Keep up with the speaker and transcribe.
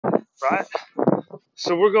right?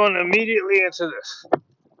 So we're going immediately into this.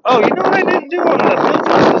 Oh, you know what I didn't do on the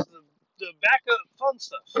blue is the backup fun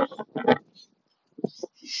stuff.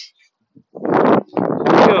 We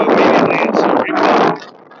go immediately into replay.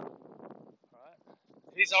 Right?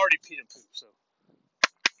 He's already peed and pooped, so.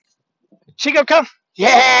 Chico, come.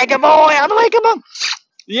 Yeah, good boy. All the way, come on.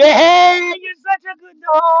 Yeah, you're such a good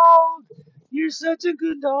dog. You're such a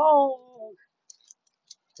good dog.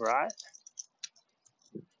 Right?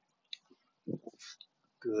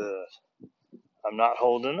 Good. I'm not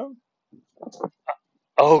holding him.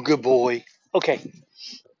 Oh, good boy. Okay.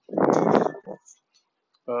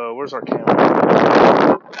 Where's our camera? That's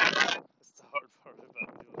the hard part about doing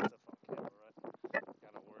stuff on camera, right?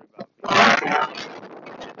 Gotta worry about being.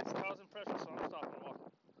 It's causing pressure, so I'm stopping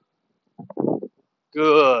walking.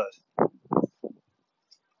 Good.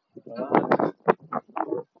 Let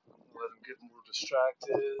him get more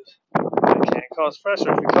distracted. He can't cause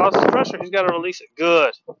pressure. If he causes pressure, he's got to release it.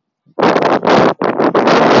 Good. Kind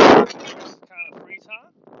of free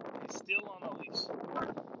time. He's still on the leash.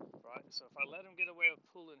 Right? So if I let him get away with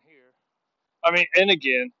pulling here. I mean, and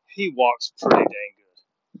again, he walks pretty dang good.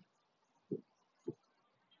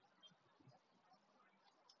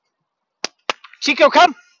 Chico,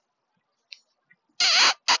 come!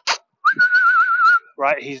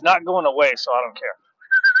 Right? He's not going away, so I don't care.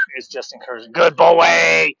 It's just encouraging. Good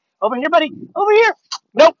boy! Over here, buddy! Over here!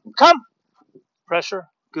 Nope! Come! Pressure.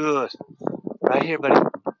 Good. Right here, buddy.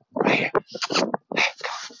 Right here. A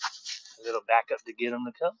little backup to get him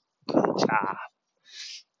to come. Good job.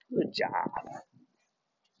 Good job.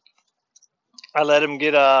 I let him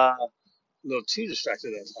get a little too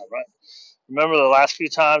distracted that time, right? Remember the last few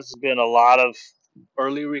times it's been a lot of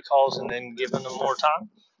early recalls and then giving them more time?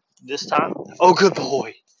 This time? Oh, good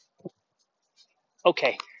boy.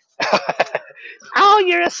 Okay. Oh,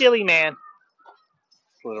 you're a silly man.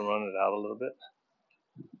 Let him run it out a little bit.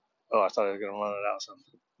 Oh, I thought he was going to run it out some.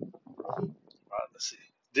 All right, let's see.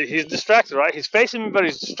 He's distracted, right? He's facing me, but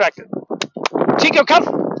he's distracted. Chico, come!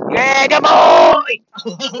 Yeah, good boy!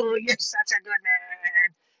 Oh, you're such a good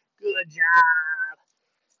man. Good job.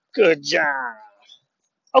 Good job.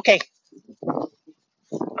 Okay.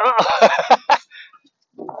 Oh.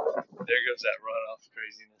 There goes that runoff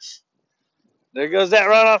craziness. There goes that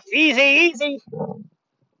runoff. Easy, easy.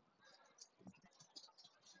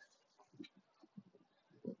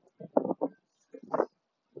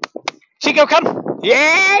 Chico, come.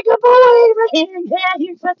 Yeah, good boy. Yeah,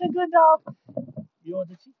 you're such a good dog. You want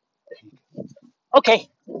to see? Okay.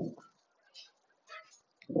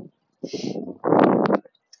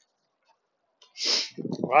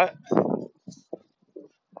 Right.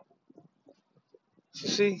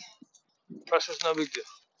 See, pressure's no big deal.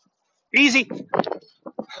 Easy.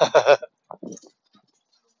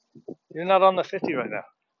 You're not on the 50 right now.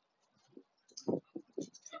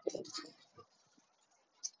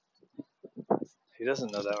 He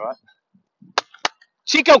doesn't know that, right?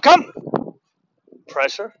 Chico, come.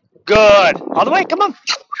 Pressure. Good. All the way. Come on.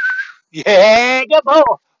 Yeah, good boy.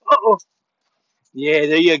 Uh-oh. Yeah,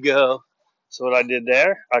 there you go. So what I did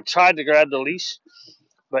there, I tried to grab the leash,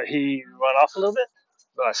 but he run off a little bit,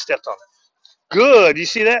 but I stepped on it. Good. You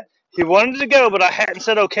see that? He wanted to go, but I hadn't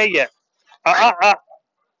said okay yet.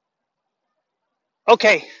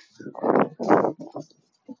 Okay.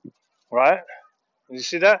 Right? Did you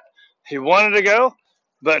see that? He wanted to go,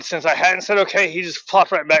 but since I hadn't said okay, he just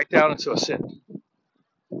plopped right back down into a sit.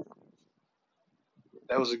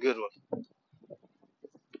 That was a good one.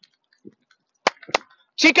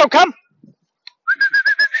 Chico, come.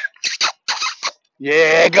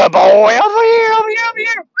 Yeah, good boy. Over here, over here, over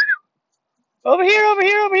here. Over here, over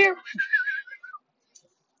here, over here.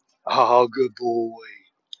 Oh, good boy.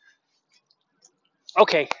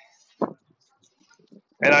 Okay.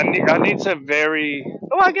 And I need to vary.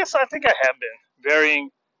 Oh, I guess I think I have been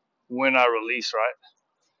varying when I release, right?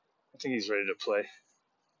 I think he's ready to play.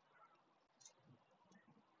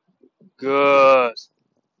 Good.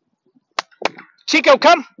 Chico,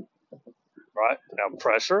 come. Right. Now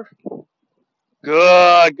pressure.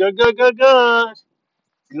 Good, good, good, good, good.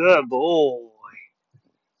 Good boy.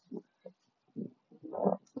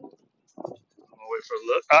 I'm gonna wait for a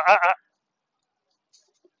look.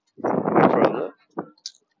 Wait for a look.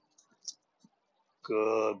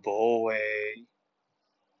 Good boy.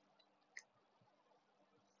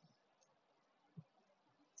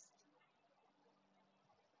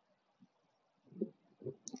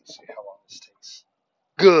 Let's see how long this takes.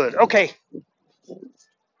 Good. Okay.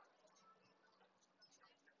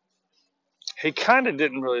 He kind of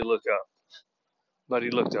didn't really look up, but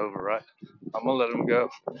he looked over, right? I'm gonna let him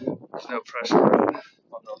go. There's no pressure on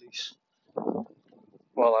the leash.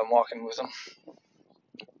 while I'm walking with him.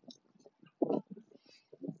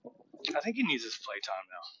 I think he needs his playtime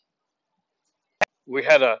now. We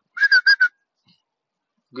had a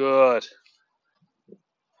good.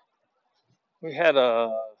 We had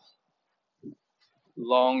a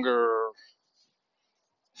longer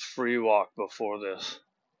free walk before this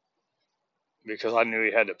because I knew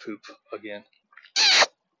he had to poop again.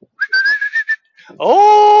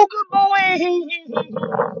 Oh, good boy!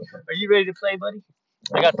 Are you ready to play, buddy?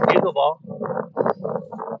 I got the pickleball.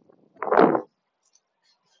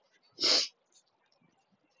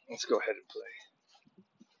 Let's go ahead and play.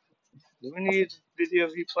 Do we need video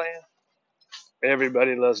of you playing?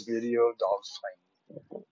 Everybody loves video of dogs playing